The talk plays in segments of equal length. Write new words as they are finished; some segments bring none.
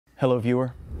Hello,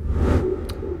 viewer.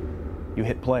 You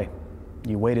hit play.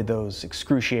 You waited those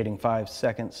excruciating 5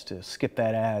 seconds to skip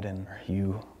that ad, and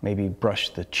you maybe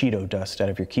brushed the Cheeto dust out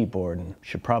of your keyboard and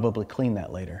should probably clean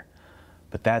that later.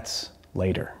 But that's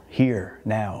later. Here,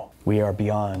 now, we are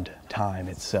beyond time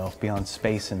itself, beyond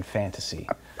space and fantasy.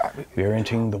 We are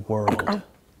entering the world.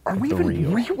 Are we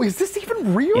even real? Is this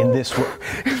even real? In this world.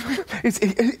 Is any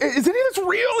of this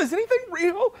real? Is anything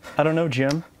real? I don't know,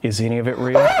 Jim. Is any of it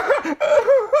real?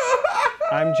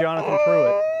 I'm Jonathan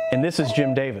Pruitt, and this is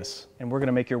Jim Davis, and we're going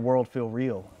to make your world feel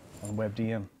real on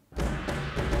WebDM.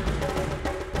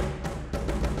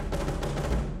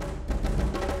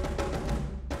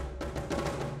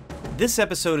 This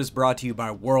episode is brought to you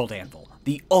by Worldbuilding,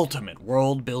 the ultimate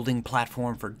world-building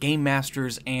platform for game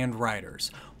masters and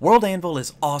writers. Worldbuilding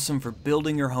is awesome for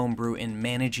building your homebrew and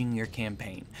managing your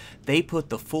campaign. They put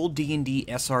the full D&D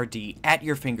SRD at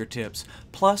your fingertips,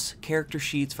 plus character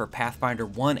sheets for Pathfinder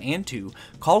 1 and 2,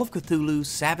 Call of Cthulhu,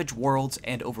 Savage Worlds,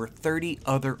 and over 30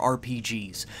 other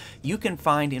RPGs. You can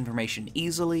find information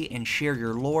easily and share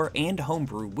your lore and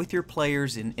homebrew with your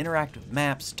players in interactive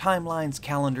maps, timelines,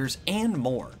 calendars, and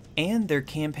more. And their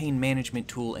campaign management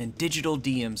tool and digital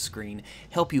DM screen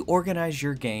help you organize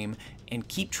your game and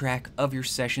keep track of your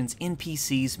sessions,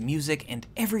 NPCs, music, and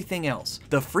everything else.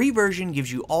 The free version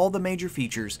gives you all the major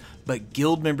features, but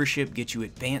Guild membership gets you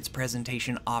advanced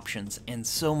presentation options and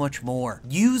so much more.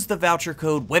 Use the voucher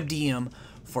code WebDM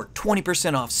for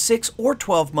 20% off 6 or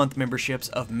 12-month memberships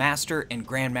of Master and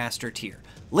Grandmaster tier.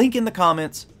 Link in the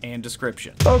comments and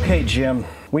description. Okay, Jim,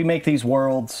 we make these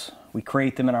worlds, we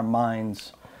create them in our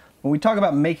minds. When we talk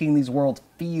about making these worlds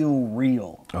feel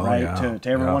real, right, yeah, to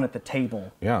everyone at the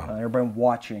table, everybody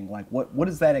watching, like what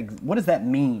does that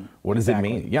mean? What does it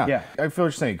mean? Yeah, I feel what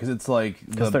you're saying, because it's like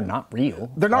because they're not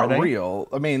real. They're not real.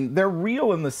 I mean, they're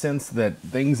real in the sense that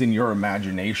things in your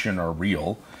imagination are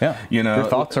real. Yeah, you know, your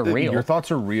thoughts are real. Your thoughts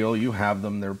are real. You have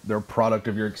them. They're a product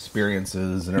of your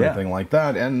experiences and everything like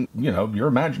that. And you know, your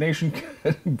imagination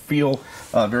can feel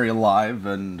very alive.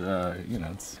 And you know,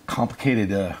 it's a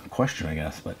complicated question, I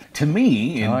guess. But to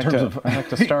me, in terms of I like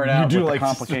to start out with like the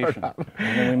complication,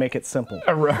 and then we make it simple.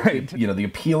 Right. You know, the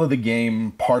appeal of the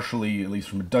game, partially, at least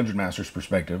from a Dungeon Master's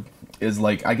perspective, is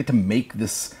like I get to make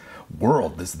this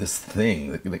world, this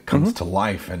thing that comes to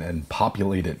life and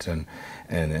populate it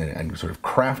and sort of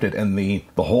craft it. And the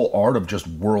whole art of just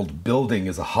world building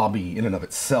is a hobby in and of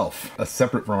itself,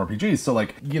 separate from RPGs. So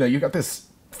like, you know, you got this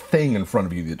thing in front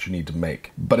of you that you need to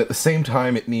make, but at the same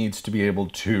time it needs to be able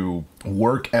to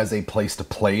work as a place to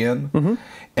play in.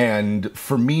 And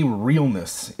for me,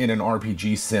 realness in an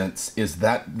RPG sense is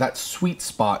that sweet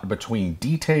spot between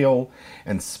detail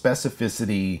and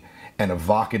specificity and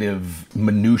evocative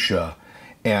minutia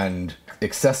and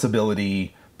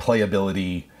accessibility,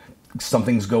 playability.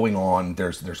 Something's going on,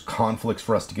 there's conflicts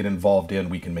for us to get involved in,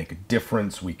 we can make a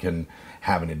difference, we can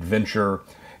have an adventure.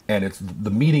 And it's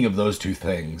the meeting of those two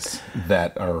things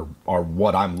that are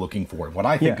what I'm looking for. What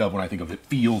I think of when I think of it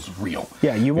feels real.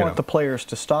 Yeah, you want the players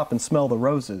to stop and smell the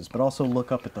roses, but also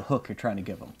look up at the hook you're trying to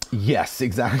give them. Yes,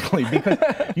 exactly. Because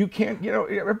you can't, you know,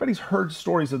 everybody's heard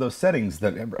stories of those settings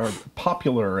that are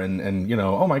popular and you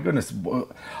know, oh my goodness,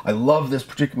 I love this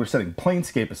particular setting.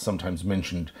 Planescape is sometimes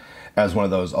mentioned as one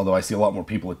of those, although I see a lot more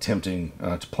people attempting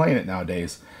to play in it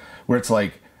nowadays, where it's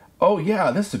like, oh yeah,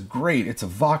 this is great, it's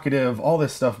evocative, all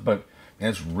this stuff, but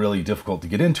it's really difficult to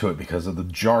get into it because of the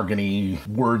jargony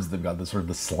words they've got, the sort of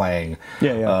the slang,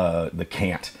 the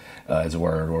cant, as it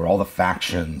were, or all the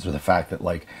factions, or the fact that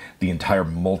like the entire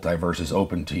multiverse is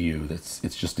open to you.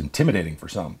 It's just intimidating for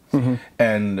some.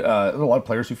 And there's a lot of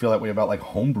players who feel that way about like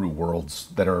homebrew worlds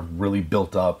that are really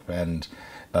built up and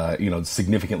you know,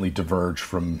 significantly diverge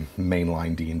from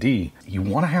mainline D&D. You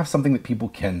want to have something that people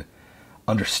can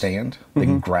understand, they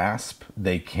can grasp,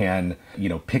 they can, you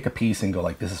know, pick a piece and go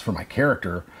like, this is for my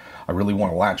character, I really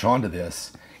want to latch onto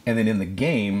this. And then in the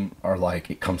game are like,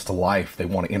 it comes to life, they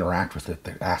want to interact with it,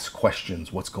 they ask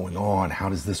questions, what's going on, how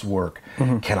does this work,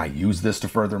 can I use this to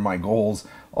further my goals?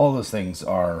 All those things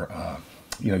are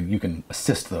you know, you can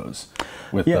assist those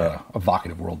with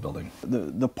evocative world building.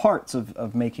 The parts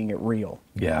of making it real.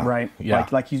 Yeah. Right? Yeah.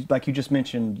 Like you just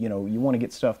mentioned, you know, you want to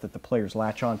get stuff that the players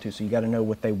latch onto, so you got to know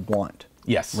what they want.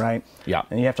 Yes. Right? Yeah.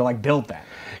 And you have to like build that.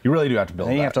 You really do have to build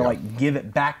that. And you have to like give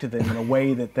it back to them in a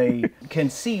way that they can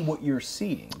see what you're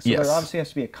seeing. So there obviously has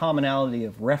to be a commonality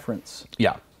of reference.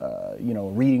 Yeah. You know,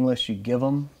 a reading list you give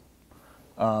them.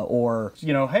 or,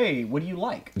 hey, what do you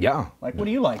like? Yeah. Like, what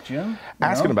do you like, Jim?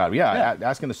 Asking about it,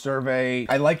 asking a survey.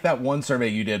 I like that one survey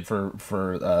you did for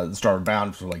Starbound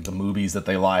Bound for like the movies that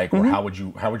they like, or how would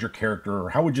your character, or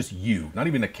how would just you, not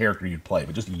even a character you'd play,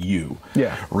 but just you,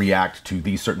 react to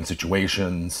these certain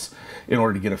situations in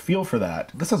order to get a feel for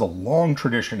that. This has a long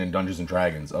tradition in Dungeons and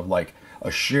Dragons of like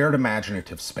a shared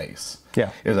imaginative space.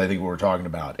 Yeah, is I think what we're talking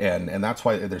about, and that's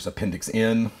why there's Appendix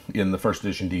N in the first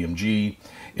edition DMG.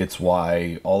 It's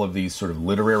why all of these sort of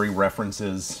literary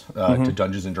references to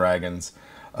Dungeons and Dragons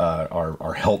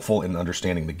are helpful in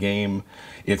understanding the game.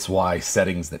 It's why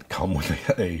settings that come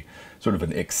with a sort of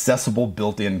an accessible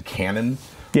built-in canon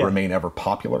remain ever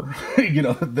popular.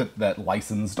 that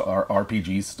licensed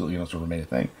RPGs still sort of remain a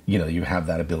thing. You have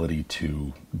that ability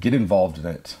to get involved in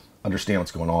it, understand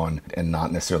what's going on, and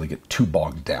not necessarily get too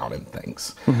bogged down in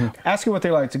things. Asking what they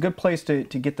like. It's a good place to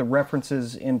get the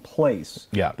references in place.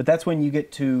 Yeah. But that's when you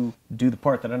get to do the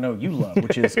part that I know you love,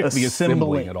 which is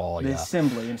assembling it all. The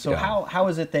assembly. And so how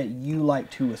is it that you like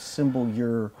to assemble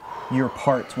your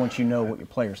parts once you know what your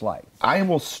players like? I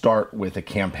will start with a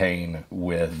campaign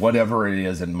with whatever it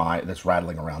is that's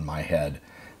rattling around my head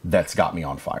that's got me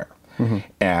on fire.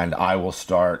 And I will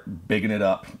start bigging it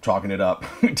up, chalking it up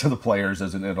to the players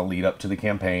as it'll lead up to the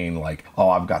campaign. Like, oh,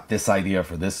 I've got this idea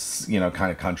for this,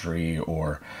 kind of country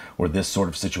or this sort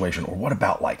of situation. Or what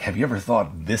about like, have you ever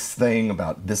thought this thing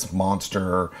about this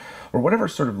monster or whatever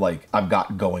sort of like I've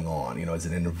got going on, as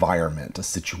an environment, a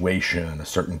situation, a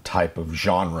certain type of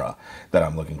genre that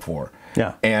I'm looking for.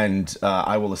 Yeah. And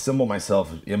I will assemble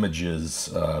myself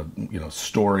images,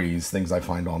 stories, things I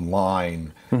find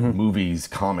online, movies,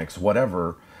 comics,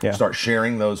 whatever. Yeah. Start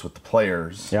sharing those with the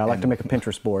players. Yeah, I like to make a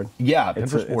Pinterest board. Yeah,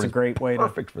 Pinterest board it's a great way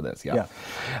perfect for this.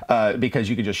 Because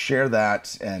you can just share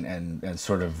that and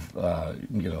sort of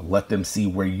let them see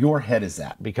where your head is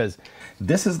at. Because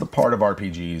this is the part of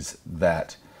RPGs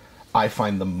that I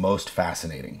find the most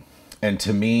fascinating. And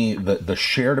to me, the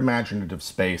shared imaginative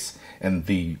space and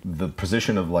the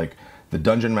position of like the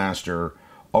Dungeon Master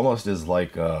almost is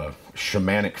like a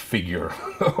shamanic figure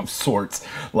of sorts,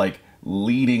 like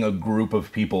leading a group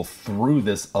of people through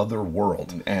this other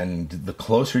world. And the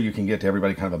closer you can get to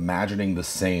everybody kind of imagining the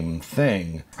same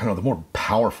thing, I don't know, the more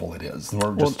powerful it is, the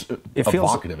more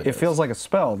evocative it is. It feels like a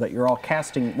spell that you're all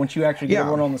casting. Once you actually get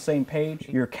everyone on the same page,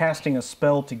 you're casting a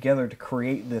spell together to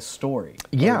create this story.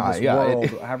 This world,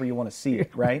 however you want to see it,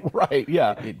 right? Right,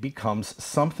 yeah. It becomes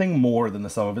something more than the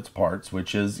sum of its parts,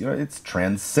 which is, it's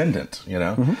transcendent,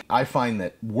 I find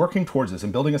that working towards this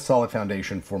and building a solid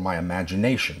foundation for my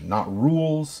imagination, not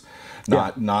rules,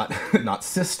 not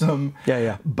system,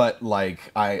 but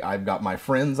like I've got my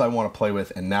friends I want to play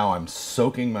with, and now I'm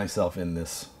soaking myself in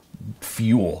this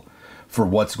fuel for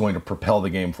what's going to propel the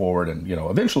game forward, and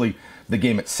eventually the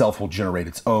game itself will generate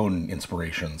its own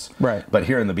inspirations. Right. But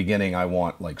here in the beginning, I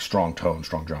want like strong tone,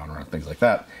 strong genre, things like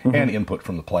that, and input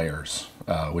from the players,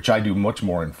 which I do much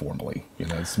more informally.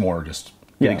 It's more just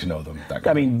getting to know them. That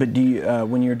kind of thing. But do you,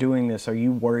 when you're doing this, are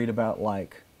you worried about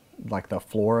like the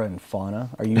flora and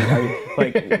fauna? Are you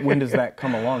like, when does that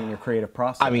come along in your creative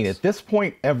process? I mean, at this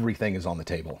point, everything is on the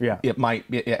table. Yeah. It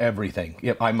might be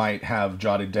everything. I might have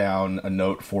jotted down a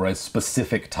note for a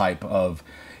specific type of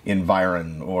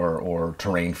environ or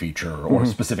terrain feature or a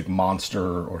specific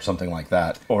monster or something like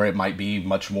that. Or it might be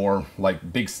much more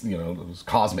like big,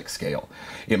 cosmic scale.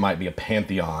 It might be a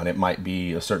pantheon. It might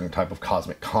be a certain type of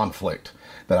cosmic conflict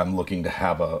that I'm looking to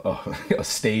have a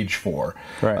stage for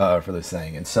this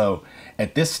thing. And so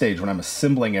at this stage, when I'm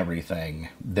assembling everything,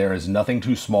 there is nothing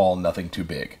too small, nothing too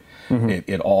big.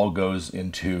 It all goes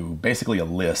into basically a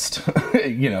list,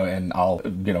 and I'll,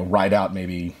 write out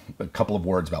maybe a couple of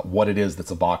words about what it is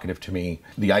that's evocative to me.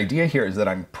 The idea here is that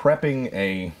I'm prepping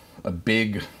a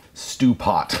big stew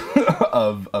pot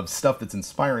of stuff that's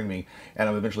inspiring me, and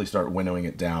I'll eventually start winnowing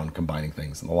it down, combining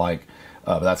things and the like.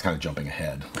 But that's kind of jumping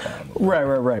ahead.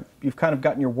 Right. You've kind of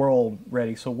gotten your world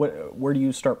ready. So where do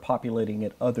you start populating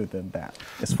it other than that?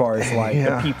 As far as like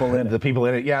the people in it? The people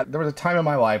in it, yeah. There was a time in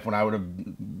my life when I would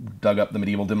have dug up the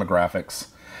medieval demographics.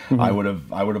 I would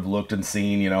have looked and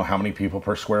seen, how many people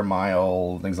per square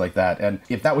mile, things like that. And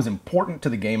if that was important to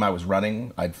the game I was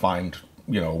running, I'd find,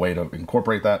 a way to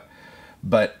incorporate that.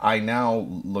 But I now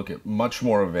look at much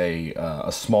more of a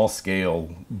small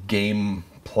scale game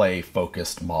play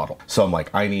focused model. So I'm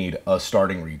like, I need a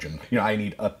starting region. I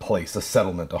need a place, a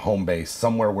settlement, a home base,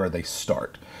 somewhere where they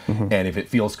start. And if it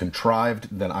feels contrived,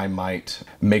 then I might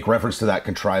make reference to that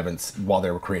contrivance while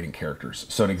they were creating characters.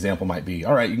 So an example might be,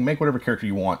 all right, you can make whatever character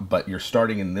you want, but you're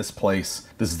starting in this place.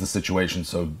 This is the situation.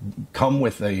 So come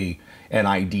with an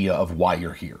idea of why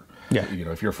you're here. Yeah. You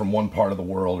know, if you're from one part of the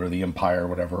world or the empire or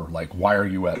whatever, like, why are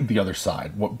you at the other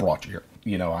side? What brought you here?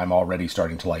 You know, I'm already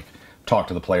starting to like talk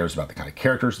to the players about the kind of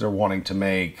characters they're wanting to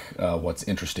make, what's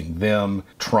interesting them,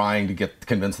 trying to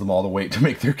convince them all the way to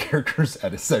make their characters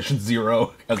at a session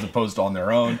 0 as opposed to on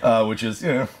their own, which is,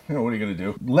 you know, what are you going to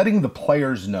do? Letting the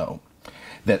players know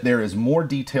that there is more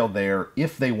detail there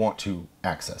if they want to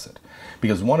access it.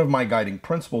 Because one of my guiding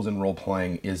principles in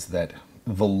role-playing is that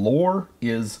the lore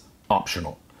is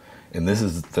optional. And this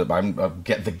is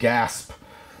get the gasp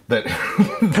that,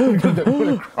 that put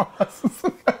across.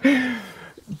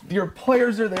 Your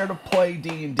players are there to play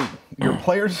D&D. Your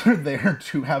players are there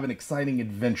to have an exciting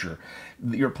adventure.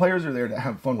 Your players are there to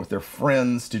have fun with their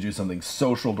friends, to do something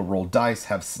social, to roll dice,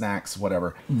 have snacks,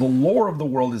 whatever. The lore of the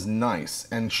world is nice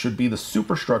and should be the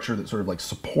superstructure that sort of like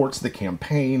supports the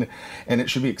campaign, and it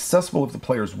should be accessible if the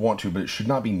players want to, but it should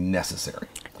not be necessary.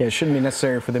 Yeah, it shouldn't be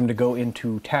necessary for them to go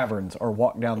into taverns or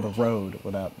walk down the road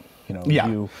without, you know,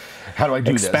 you how do I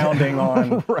do expounding this?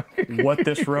 on Right. what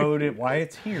this road is, why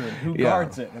it's here, and who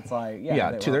guards it. And it's like,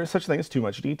 there's such a thing as too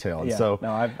much detail. And so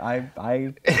no,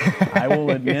 I will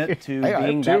admit to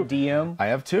being that DM. I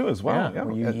have too as well.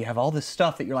 Where you have all this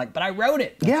stuff that you're like, but I wrote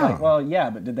it. It's Yeah. like, well, yeah,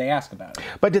 but did they ask about it?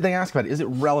 But did they ask about it? Is it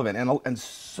relevant? And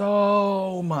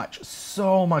so much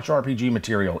RPG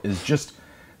material is just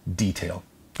detail.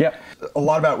 Yeah. A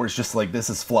lot about it where it's just like, this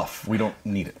is fluff. We don't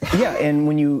need it. Yeah, and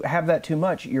when you have that too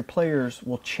much, your players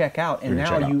will check out, and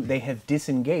now they have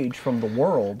disengaged from the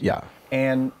world. Yeah.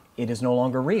 And it is no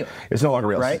longer real. It's no longer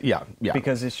real. Right? Yeah.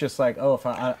 Because it's just like, if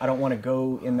I don't want to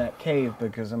go in that cave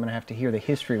because I'm going to have to hear the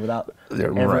history without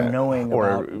ever knowing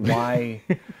about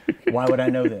why would I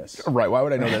know this? Right, why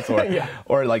would I know this?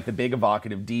 Or like the big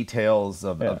evocative details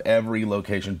of every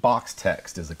location. Box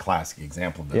text is a classic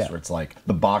example of this, where it's like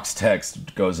the box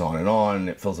text goes on,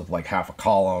 it fills up like half a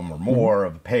column or more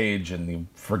of a page, and you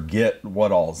forget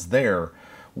what all's there,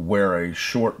 where a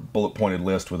short bullet-pointed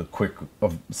list with a quick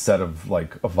set of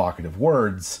like evocative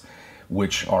words,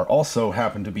 which are also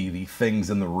happen to be the things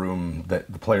in the room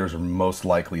that the players are most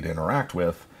likely to interact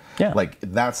with, like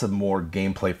that's a more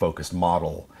gameplay-focused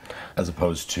model as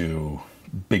opposed to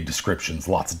big descriptions,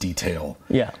 lots of detail,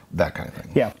 that kind of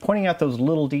thing. Yeah, pointing out those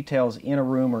little details in a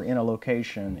room or in a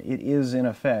location, it is in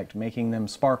effect making them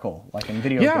sparkle, like in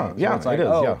video games. Yeah, it's like, it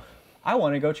is, I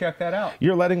want to go check that out.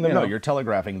 You're letting them know. You're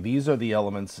telegraphing. These are the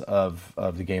elements of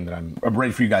the game that I'm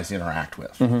ready for you guys to interact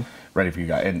with. Ready for you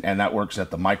guys. And that works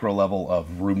at the micro level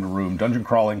of room-to-room dungeon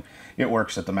crawling. It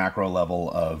works at the macro level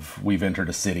of we've entered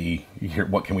a city. Here,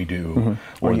 what can we do?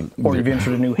 Or you've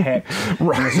entered a new hex.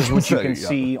 Right. And this is what you can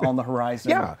see on the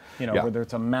horizon. Whether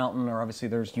it's a mountain or obviously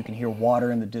you can hear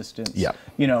water in the distance.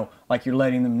 Like you're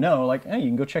letting them know, like, hey, you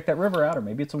can go check that river out, or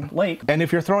maybe it's a lake. And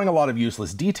if you're throwing a lot of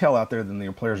useless detail out there, then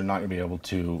your players are not going to be able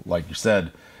to, like you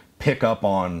said, pick up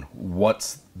on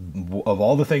of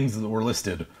all the things that were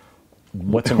listed,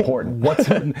 what's important.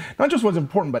 Not just what's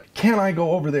important, but can I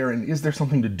go over there and is there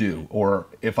something to do? Or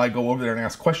if I go over there and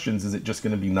ask questions, is it just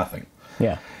going to be nothing?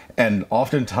 Yeah. And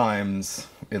oftentimes,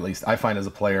 at least I find as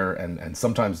a player, and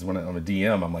sometimes when I'm a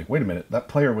DM, I'm like, wait a minute, that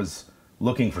player was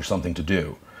looking for something to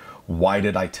do. Why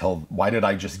did I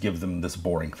just give them this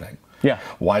boring thing? Yeah.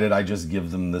 Why did I just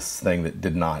give them this thing that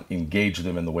did not engage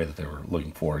them in the way that they were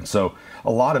looking for? And so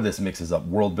a lot of this mixes up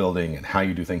world building and how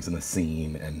you do things in the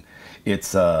scene, and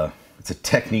it's a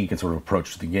technique and sort of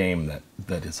approach to the game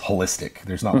that is holistic.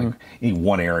 There's not like any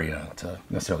one area to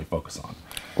necessarily focus on.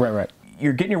 Right.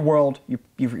 You're getting your world,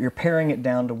 you're paring it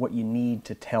down to what you need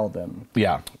to tell them.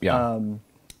 Yeah. Now,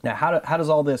 how does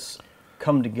all this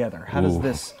come together? How does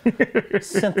this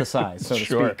synthesize, so to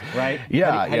speak, right?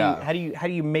 How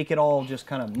do you make it all just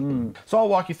kind of So I'll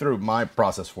walk you through my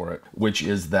process for it, which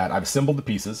is that I've assembled the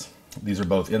pieces. These are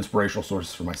both inspirational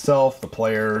sources for myself, the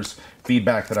players,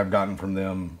 feedback that I've gotten from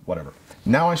them, whatever.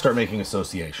 Now I start making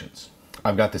associations.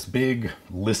 I've got this big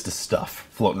list of stuff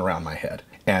floating around my head.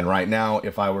 And right now,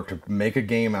 if I were to make a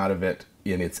game out of it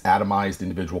in its atomized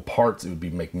individual parts, it would be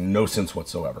making no sense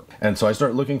whatsoever. And so I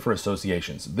start looking for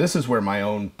associations. This is where my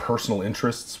own personal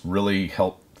interests really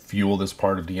help fuel this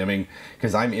part of DMing,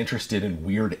 because I'm interested in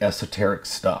weird esoteric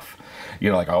stuff.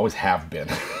 Like I always have been.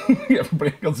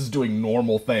 Everybody else is doing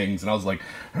normal things, and I was like,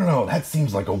 I don't know, that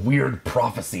seems like a weird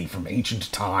prophecy from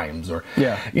ancient times, or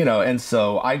and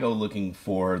so I go looking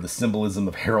for the symbolism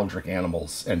of heraldic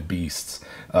animals and beasts,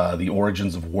 the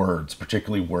origins of words,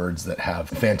 particularly words that have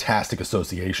fantastic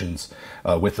associations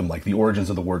with them, like the origins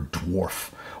of the word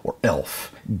dwarf or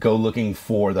elf. Go looking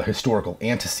for the historical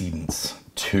antecedents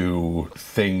to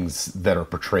things that are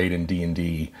portrayed in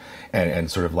D&D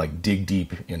and sort of like dig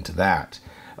deep into that.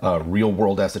 Real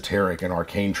world esoteric and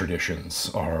arcane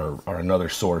traditions are another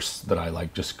source that I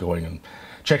like just going and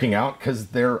checking out, because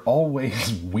they're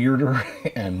always weirder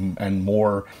and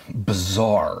more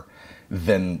bizarre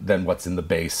than what's in the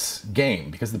base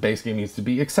game, because the base game needs to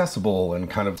be accessible and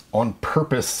kind of on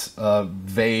purpose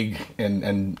vague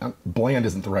and bland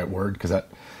isn't the right word, because that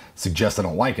suggests I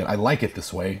don't like it. I like it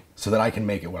this way so that I can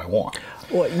make it what I want.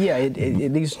 Well, yeah, it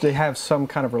needs to have some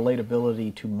kind of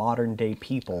relatability to modern day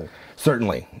people.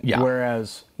 Certainly, yeah.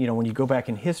 Whereas, you know, when you go back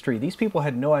in history, these people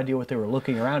had no idea what they were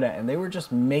looking around at, and they were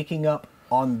just making up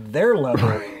on their level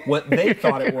what they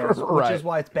thought it was, which is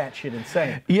why it's batshit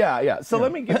insane. Yeah. So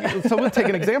let me give you, so let's take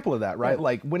an example of that, right?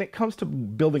 Like when it comes to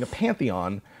building a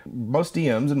pantheon, most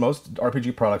DMs and most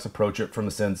RPG products approach it from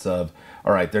the sense of,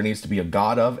 all right, there needs to be a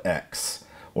god of X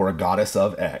or a goddess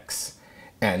of X.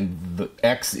 And the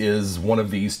X is one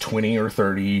of these 20 or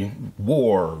 30: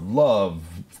 war, love,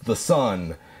 the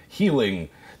sun, healing.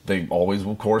 They always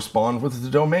will correspond with the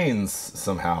domains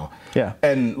somehow. Yeah.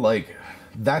 And like,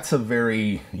 that's a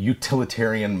very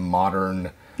utilitarian,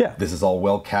 modern, this is all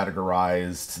well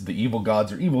categorized. The evil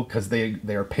gods are evil because they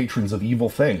are patrons of evil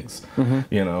things.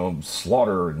 You know,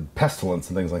 slaughter and pestilence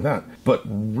and things like that. But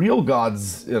real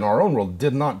gods in our own world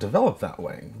did not develop that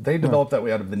way. They developed that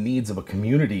way out of the needs of a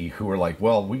community who were like,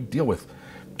 well, we deal with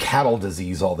cattle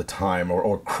disease all the time,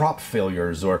 or crop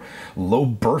failures, or low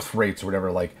birth rates, or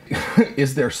whatever. Like,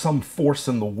 is there some force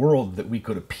in the world that we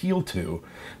could appeal to?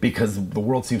 Because the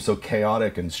world seems so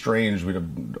chaotic and strange, we have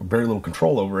very little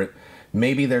control over it.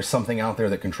 Maybe there's something out there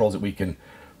that controls it we can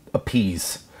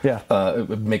appease,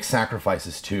 make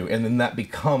sacrifices to, and then that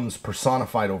becomes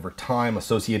personified over time,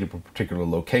 associated with a particular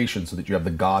location, so that you have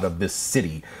the god of this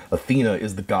city. Athena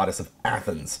is the goddess of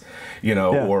Athens, you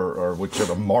know, or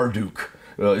whichever, Marduk,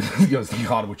 is the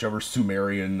god of whichever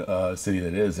Sumerian city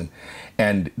that is,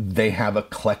 and they have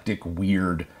eclectic,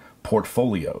 weird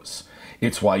portfolios.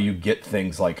 It's why you get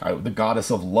things like the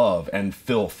goddess of love and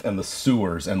filth and the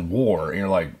sewers and war, and you're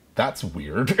like, that's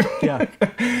weird. Yeah.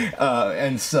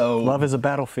 And so love is a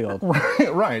battlefield.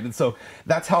 Right. And so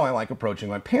that's how I like approaching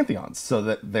my pantheons, so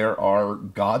that there are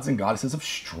gods and goddesses of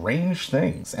strange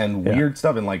things and weird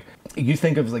stuff. And like, you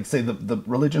think of, like, say the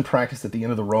religion practiced at the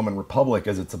end of the Roman Republic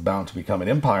as it's about to become an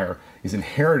empire is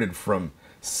inherited from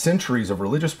centuries of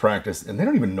religious practice, and they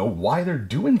don't even know why they're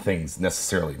doing things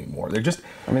necessarily anymore. They're just,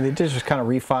 I mean, they just kind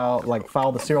of file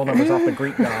the serial numbers off the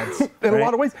Greek gods in a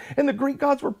lot of ways. And the Greek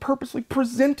gods were purposely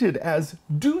presented as,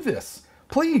 do this,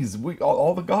 please.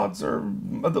 All the gods are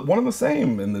one and the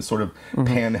same in this sort of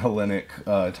pan-Hellenic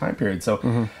time period.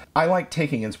 So I like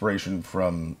taking inspiration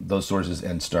from those sources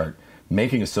and start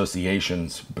making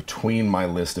associations between my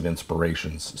list of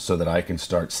inspirations, so that I can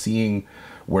start seeing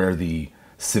where the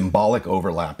symbolic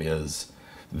overlap is,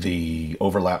 the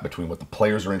overlap between what the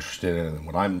players are interested in and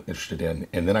what I'm interested in,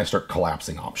 and then I start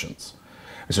collapsing options.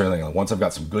 I start thinking, once I've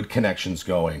got some good connections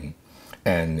going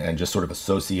and just sort of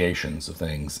associations of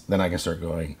things, then I can start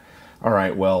going, all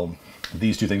right, well,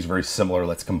 these two things are very similar,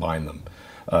 let's combine them.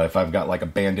 If I've got like a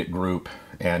bandit group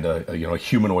and a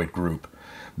humanoid group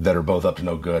that are both up to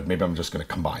no good, maybe I'm just going to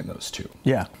combine those two.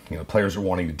 Yeah. You know, players are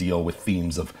wanting to deal with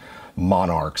themes of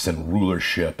monarchs and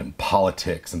rulership and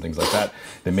politics and things like that,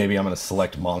 then maybe I'm going to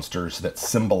select monsters that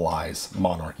symbolize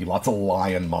monarchy. Lots of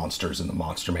lion monsters in the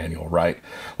monster manual, right?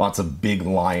 Lots of big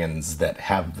lions that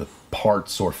have the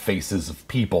parts or faces of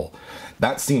people.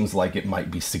 That seems like it might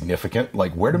be significant.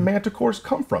 Like, where do manticores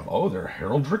come from? Oh, they're a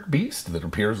heraldric beast that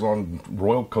appears on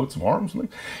royal coats of arms.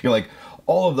 You're like,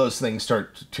 all of those things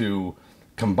start to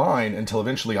combine until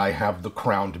eventually I have the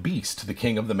crowned beast, the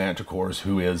king of the manticores,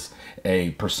 who is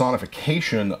a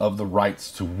personification of the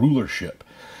rights to rulership.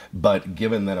 But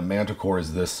given that a manticore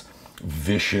is this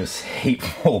vicious,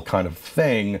 hateful kind of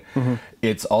thing,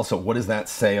 it's also, what does that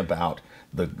say about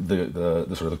the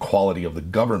sort of the quality of the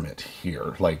government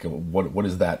here? Like, what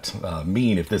does that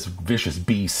mean if this vicious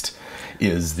beast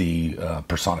is the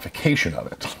personification of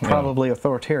it? Probably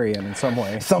authoritarian in some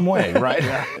way. Some way, right?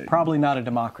 Probably not a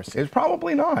democracy. It's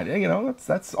probably not. You know,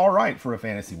 that's all right for a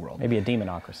fantasy world. Maybe a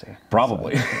demonocracy.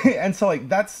 Probably. So. And so, like,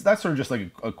 that's sort of just like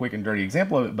a quick and dirty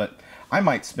example of it, but I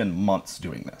might spend months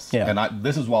doing this. Yeah. And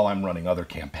this is while I'm running other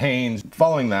campaigns.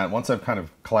 Following that, once I've kind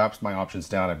of collapsed my options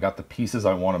down, I've got the pieces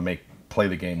I want to play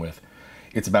the game with,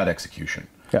 it's about execution.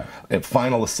 Yeah.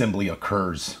 Final assembly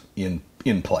occurs in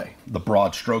play. The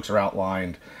broad strokes are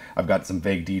outlined. I've got some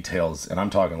vague details, and I'm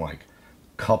talking like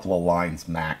a couple of lines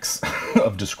max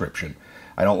of description.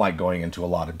 I don't like going into a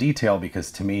lot of detail,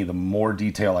 because to me, the more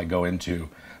detail I go into,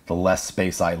 the less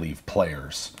space I leave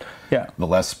players. Yeah. The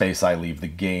less space I leave the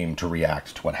game to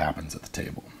react to what happens at the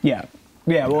table. Yeah.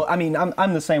 Yeah, well, I mean,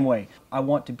 I'm the same way. I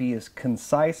want to be as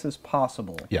concise as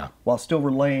possible while still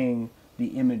relaying the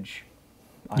image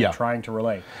I'm trying to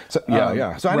relay. So,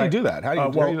 So how do you do that? How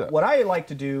do you do that? What I like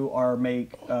to do are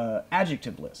make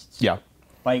adjective lists. Yeah.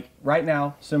 Like right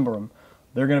now, Symbaroum,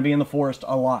 they're going to be in the forest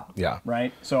a lot. Yeah.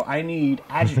 Right? So I need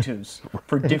adjectives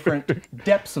for different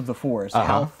depths of the forest.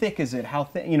 How thick is it? How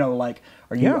thin? You know, like,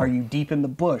 are you deep in the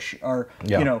bush? Or,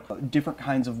 you know, different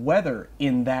kinds of weather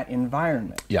in that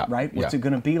environment. Yeah. Right? What's it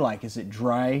going to be like? Is it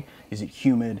dry? Is it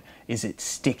humid? Is it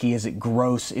sticky? Is it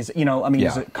gross? Is it, you know, I mean,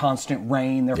 is it constant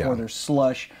rain? Therefore, there's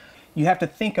slush. You have to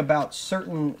think about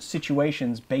certain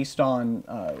situations based on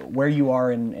where you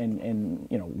are in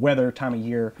you know, weather, time of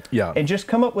year, and just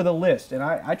come up with a list. And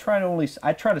I try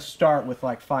to start with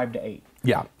like 5 to 8.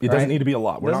 Yeah, it doesn't need to be a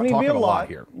lot. We're not talking a lot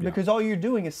here because all you're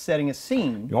doing is setting a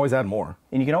scene. You can always add more,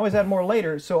 and you can always add more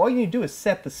later. So all you need to do is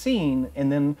set the scene and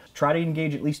then try to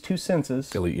engage at least 2 senses.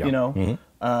 You know.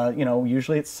 You know,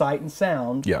 usually it's sight and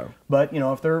sound. Yeah. But you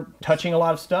know, if they're touching a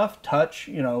lot of stuff, touch.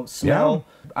 You know, smell.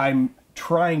 I'm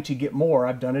trying to get more.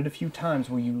 I've done it a few times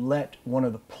where you let one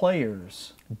of the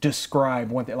players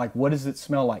describe one thing, like, what does it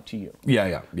smell like to you?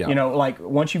 Yeah. You know, like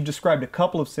once you've described a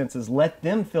couple of senses, let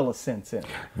them fill a sense in.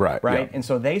 Right. And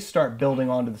so they start building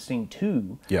onto the scene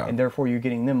too. And therefore you're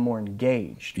getting them more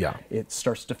engaged. It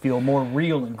starts to feel more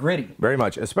real and gritty. Very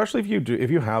much, especially if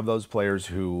you have those players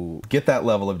who get that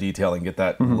level of detail and get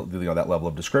that you know, that level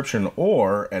of description,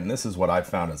 or, and this is what I've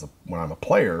found when I'm a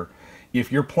player, if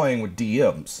you're playing with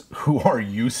DMs who are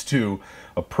used to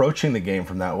approaching the game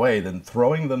from that way, then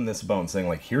throwing them this bone, saying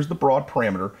like, here's the broad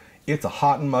parameter, it's a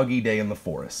hot and muggy day in the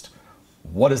forest.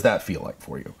 What does that feel like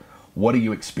for you? What do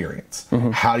you experience?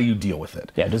 How do you deal with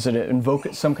it? Yeah, does it invoke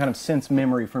some kind of sense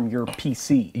memory from your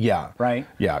PC? Yeah. Right?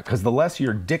 Yeah, because the less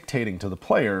you're dictating to the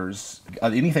players,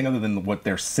 anything other than what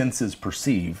their senses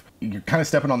perceive, you're kind of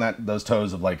stepping on those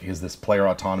toes of like, is this player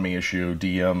autonomy issue,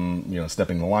 DM, you know,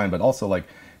 stepping the line, but also like,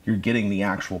 you're getting the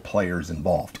actual players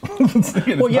involved.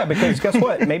 Well, yeah, because guess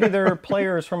what? Maybe they're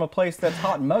players from a place that's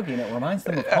hot and muggy, and it reminds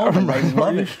them of home, and they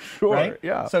love it. Right?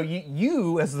 Yeah. So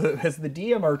you as the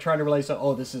DM, are trying to relate, so,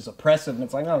 oh, this is oppressive, and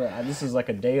it's like, no, this is like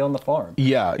a day on the farm.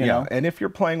 Yeah, you know? And if you're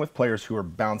playing with players who are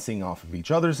bouncing off of each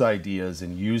other's ideas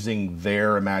and using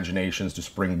their imaginations to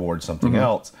springboard something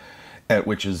else,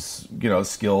 which is, you know, a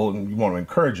skill, and you want to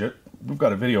encourage it, we've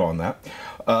got a video on that,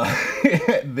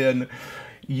 then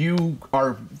you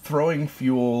are throwing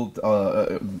fuel,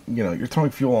 you know, you're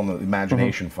throwing fuel on the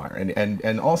imagination fire,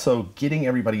 and also getting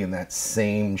everybody in that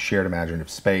same shared imaginative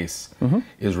space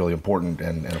is really important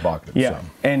and evocative. Yeah,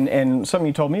 so. and something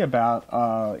you told me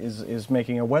about is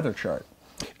making a weather chart.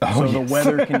 So the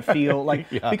weather can feel like,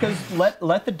 because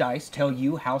let the dice tell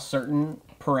you how certain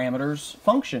parameters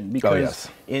function, because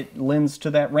it lends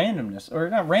to that randomness, or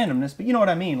not randomness, but you know what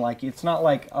I mean. Like, it's not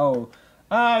like,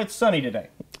 it's sunny today.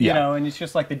 You know, and it's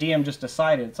just like the DM just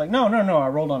decided. It's like, no, I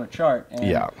rolled on a chart,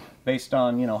 and based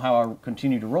on, you know, how I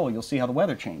continue to roll, you'll see how the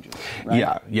weather changes.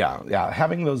 Right? Yeah.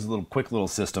 Having those quick little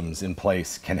systems in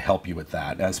place can help you with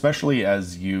that, especially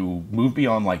as you move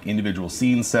beyond like individual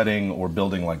scene setting or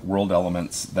building like world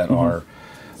elements that are,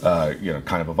 you know,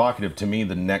 kind of evocative. To me,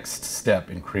 the next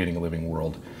step in creating a living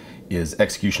world is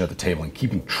execution at the table and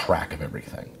keeping track of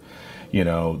everything. You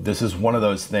know, this is one of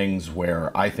those things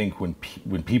where I think when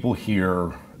people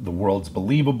hear the world's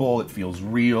believable, it feels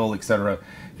real, etc.,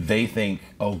 they think,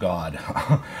 oh God,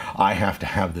 I have to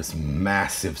have this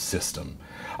massive system.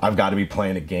 I've got to be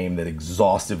playing a game that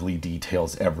exhaustively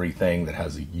details everything, that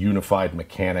has a unified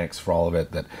mechanics for all of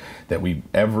it, that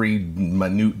every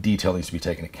minute detail needs to be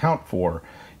taken account for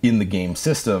in the game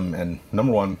system. And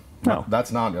number one, no,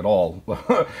 that's not at all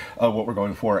what we're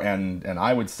going for. And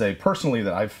I would say personally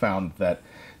that I've found that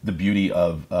the beauty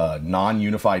of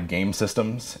non-unified game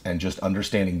systems and just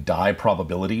understanding die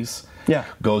probabilities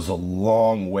goes a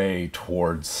long way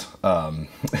towards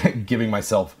giving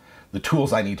myself the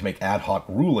tools I need to make ad hoc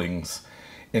rulings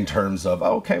in terms of,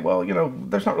 okay, well, you know,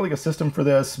 there's not really a system for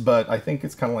this, but I think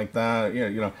it's kind of like that. You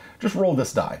know, just roll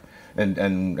this die.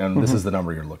 And this is the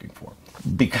number you're looking for.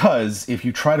 Because if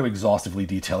you try to exhaustively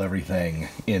detail everything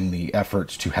in the effort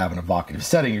to have an evocative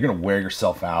setting, you're going to wear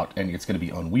yourself out, and it's going to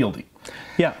be unwieldy.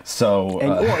 Yeah. So,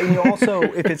 and you also,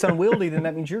 if it's unwieldy, then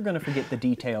that means you're going to forget the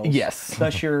details. Yes.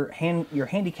 Thus, you're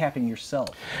handicapping yourself.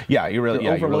 Yeah, you're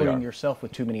overloading yourself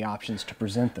with too many options to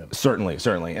present them. Certainly.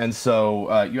 And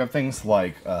so you have things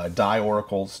like dice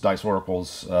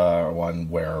oracles, one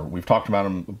where we've talked about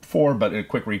them before, but in a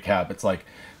quick recap, it's like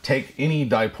take any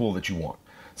die pool that you want.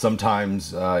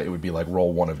 Sometimes it would be like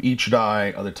roll one of each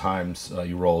die. Other times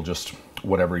you roll just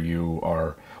whatever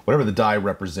whatever the die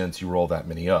represents, you roll that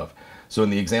many of. So in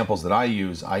the examples that I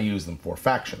use them for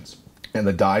factions. And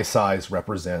the die size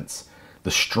represents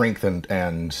the strength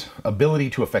and ability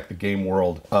to affect the game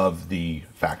world of the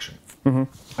faction.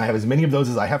 I have as many of those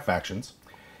as I have factions,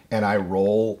 and I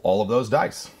roll all of those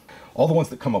dice. All the ones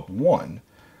that come up 1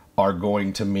 are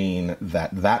going to mean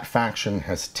that that faction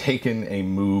has taken a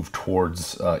move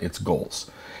towards its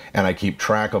goals. And I keep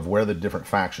track of where the different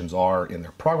factions are in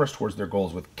their progress towards their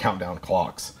goals with countdown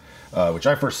clocks, which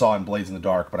I first saw in Blades in the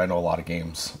Dark, but I know a lot of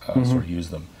games sort of use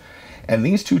them. And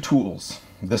these 2 tools,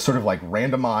 this sort of like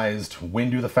randomized, when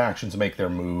do the factions make their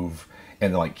move,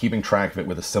 and like keeping track of it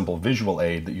with a simple visual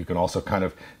aid that you can also kind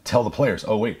of tell the players,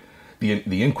 oh wait,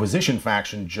 the Inquisition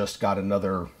faction just got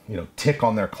another, tick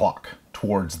on their clock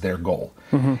towards their goal.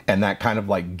 And that kind of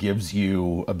like gives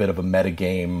you a bit of a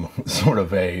metagame, sort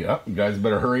of a, oh, you guys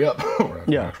better hurry up. Or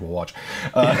an actual watch.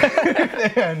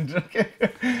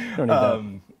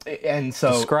 And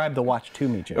so describe the watch to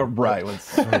me, Joe. Right, it's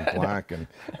sort of black, and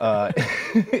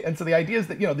and so the idea is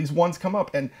that these ones come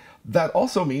up, and that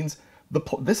also means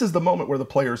this is the moment where the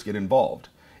players get involved.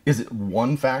 Is it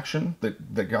one faction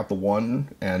that got the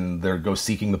 1 and they go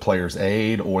seeking the player's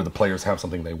aid, or the players have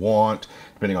something they want,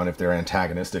 depending on if they're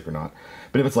antagonistic or not?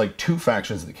 But if it's like 2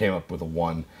 factions that came up with a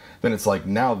 1, then it's like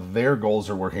now their goals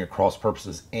are working across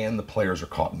purposes and the players are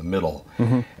caught in the middle.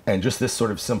 And just this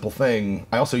sort of simple thing,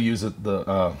 I also use it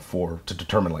to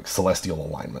determine like celestial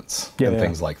alignments and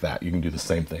things like that. You can do the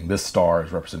same thing. This star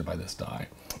is represented by this die.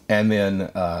 And then,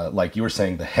 like you were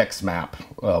saying, the hex map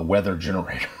weather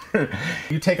generator.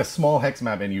 You take a small hex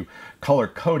map and you color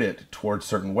code it towards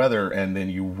certain weather, and then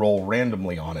you roll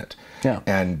randomly on it.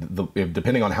 And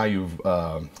depending on how you've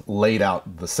laid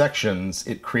out the sections,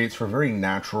 it creates for a very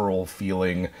natural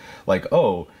feeling like,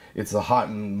 oh, it's a hot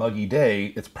and muggy day,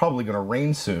 it's probably going to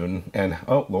rain soon, and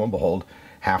oh, lo and behold,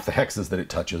 half the hexes that it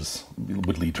touches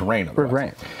would lead to rain otherwise.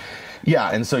 Right.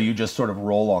 Yeah, and so you just sort of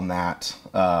roll on that,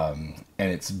 and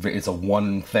it's a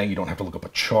one thing. You don't have to look up a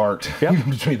chart. You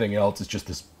don't do anything else. It's just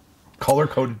this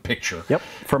color-coded picture.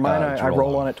 For mine, I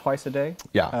roll on it twice a day.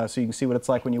 So you can see what it's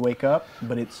like when you wake up,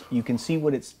 but you can see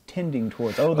what it's tending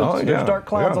towards. Oh, there's dark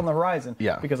clouds on the horizon.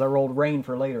 Because I rolled rain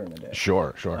for later in the day.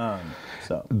 Sure.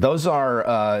 So those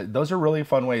are really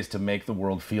fun ways to make the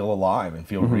world feel alive and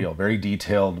feel real. Very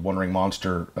detailed Wandering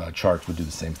Monster charts would do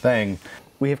the same thing.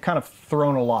 We have kind of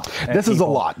thrown a lot. This is a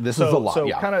lot. So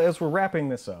kind of as we're wrapping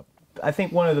this up, I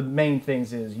think one of the main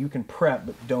things is you can prep,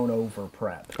 but don't over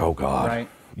prep. Oh God. Right?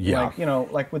 Yeah.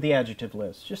 Like with the adjective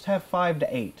list, just have 5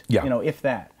 to 8. If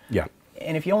that. Yeah.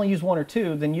 And if you only use 1 or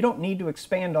 2, then you don't need to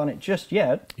expand on it just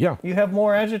yet. Yeah. You have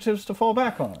more adjectives to fall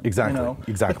back on. Exactly.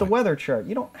 With the weather chart,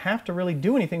 you don't have to really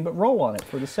do anything but roll on it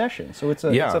for the session. So it's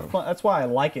a fun. That's why I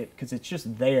like it, because it's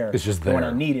just there. It's just there. When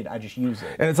I need it, I just use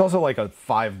it. And it's also like a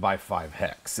 5x5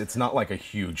 hex. It's not like a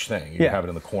huge thing. You can have it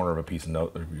in the corner of a piece of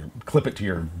note, or you clip it to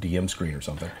your DM screen or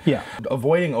something. Yeah.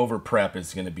 Avoiding over prep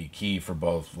is going to be key for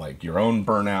both like your own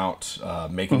burnout,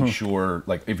 making sure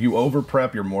like if you over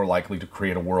prep, you're more likely to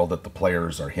create a world that the players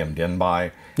are hemmed in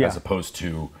by, as opposed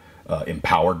to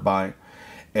empowered by.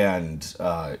 And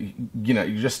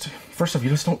you just first off, you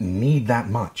just don't need that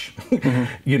much.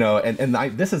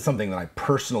 This is something that I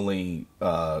personally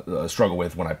struggle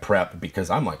with when I prep, because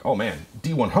I'm like, oh man,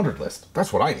 D100 list,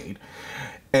 that's what I need.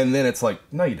 And then it's like,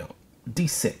 no, you don't.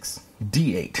 D6,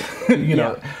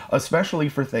 D8, especially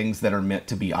for things that are meant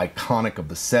to be iconic of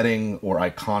the setting or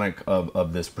iconic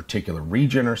of this particular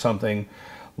region or something.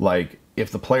 Like, if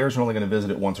the players are only going to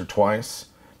visit it once or twice,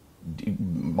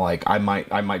 like I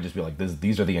might just be like,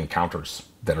 these are the encounters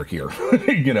that are here.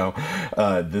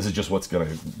 This is just what's gonna.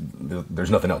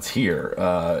 There's nothing else here.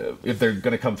 If they're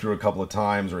gonna come through a couple of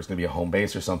times, or it's gonna be a home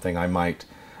base or something, I might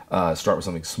start with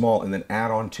something small and then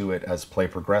add on to it as play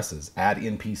progresses. Add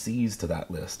NPCs to that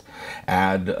list.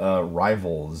 Add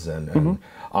rivals and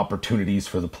opportunities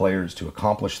for the players to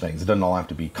accomplish things. It doesn't all have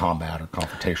to be combat or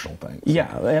confrontational things.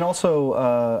 Yeah, and also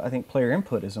I think player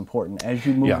input is important as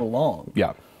you move along.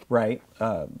 Yeah. Right?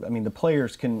 The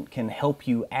players can help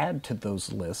you add to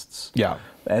those lists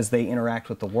as they interact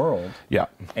with the world. Yeah.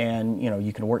 And,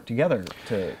 you can work together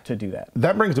to do that.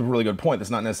 That brings up a really good point. That's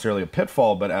not necessarily a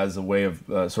pitfall, but as a way of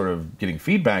sort of getting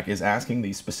feedback, is asking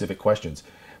these specific questions.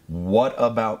 What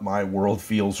about my world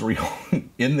feels real?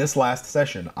 In this last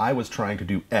session, I was trying to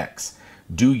do X.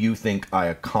 Do you think I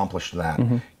accomplished that?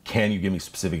 Can you give me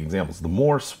specific examples? The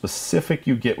more specific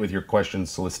you get with your questions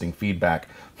soliciting feedback,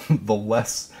 the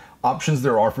less options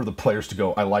there are for the players to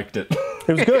go, I liked it.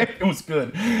 It was good. It was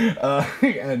good.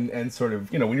 And sort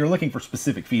of, when you're looking for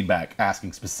specific feedback,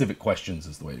 asking specific questions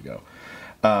is the way to go.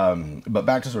 But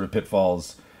back to sort of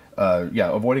pitfalls.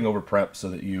 avoiding over prep so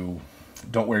that you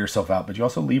don't wear yourself out, but you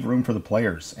also leave room for the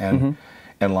players, and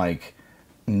like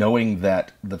knowing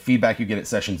that the feedback you get at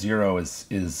session 0 is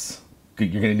you're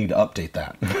going to need to update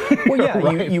that. Well, yeah,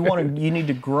 right? you need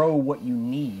to grow what you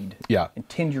need. Yeah. And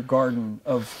tend your garden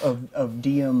of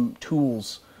DM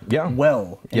tools. Yeah.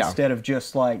 Well, Yeah. instead of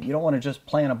just like, you don't want to just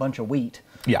plant a bunch of wheat.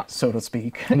 Yeah. So to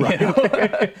speak. Right.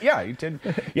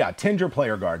 Tend your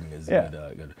player garden is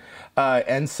good.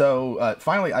 And so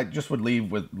finally, I just would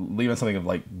leave on something of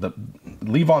like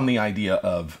leave on the idea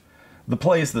of the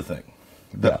play is the thing.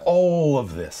 That all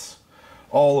of this,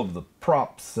 all of the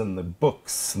props and the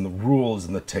books and the rules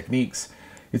and the techniques,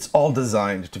 it's all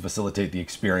designed to facilitate the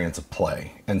experience of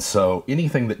play. And so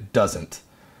anything that doesn't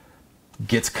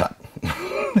gets cut.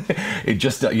 It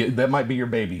just that might be your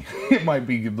baby. It might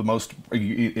be the most.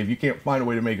 If you can't find a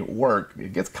way to make it work,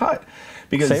 it gets cut.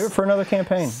 Because save it for another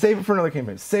campaign. Save it for another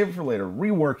campaign. Save it for later.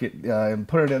 Rework it and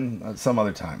put it in some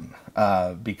other time.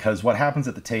 Because what happens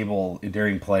at the table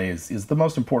during play is the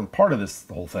most important part of this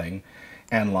whole thing,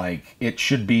 and like it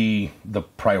should be the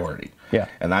priority. Yeah.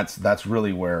 And that's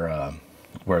really where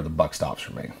the buck stops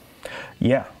for me.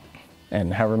 Yeah.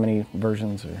 And however many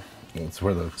versions or. It's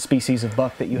where the species of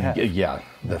buck that you have. Yeah,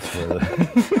 that's where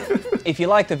the... If you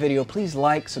like the video, please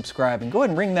like, subscribe, and go ahead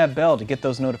and ring that bell to get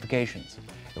those notifications.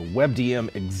 The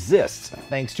WebDM exists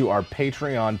thanks to our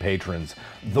Patreon patrons,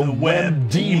 the Web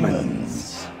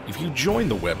Demons. If you join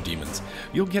the Web Demons,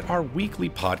 you'll get our weekly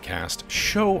podcast,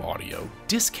 show audio,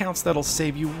 discounts that'll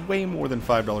save you way more than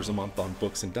 $5 a month on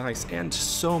books and dice, and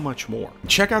so much more.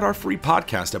 Check out our free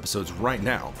podcast episodes right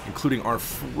now, including our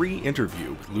free interview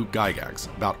with Luke Gygax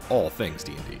about all things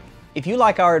D&D. If you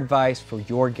like our advice for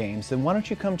your games, then why don't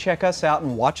you come check us out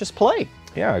and watch us play?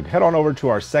 Yeah, head on over to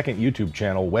our second YouTube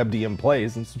channel, WebDM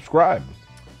Plays, and subscribe.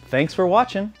 Thanks for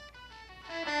watching.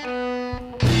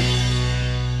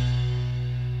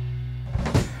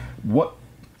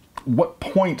 What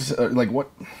point,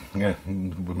 yeah,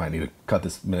 we might need to cut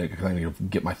this minute because I need to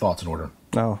get my thoughts in order.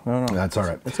 No. That's all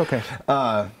right. It's okay.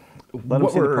 Let them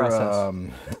see the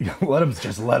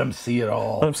process. Let them see it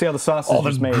all. Let them see how the sausage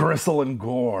is made. All the gristle and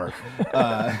gore.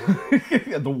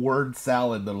 The word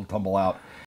salad that'll tumble out.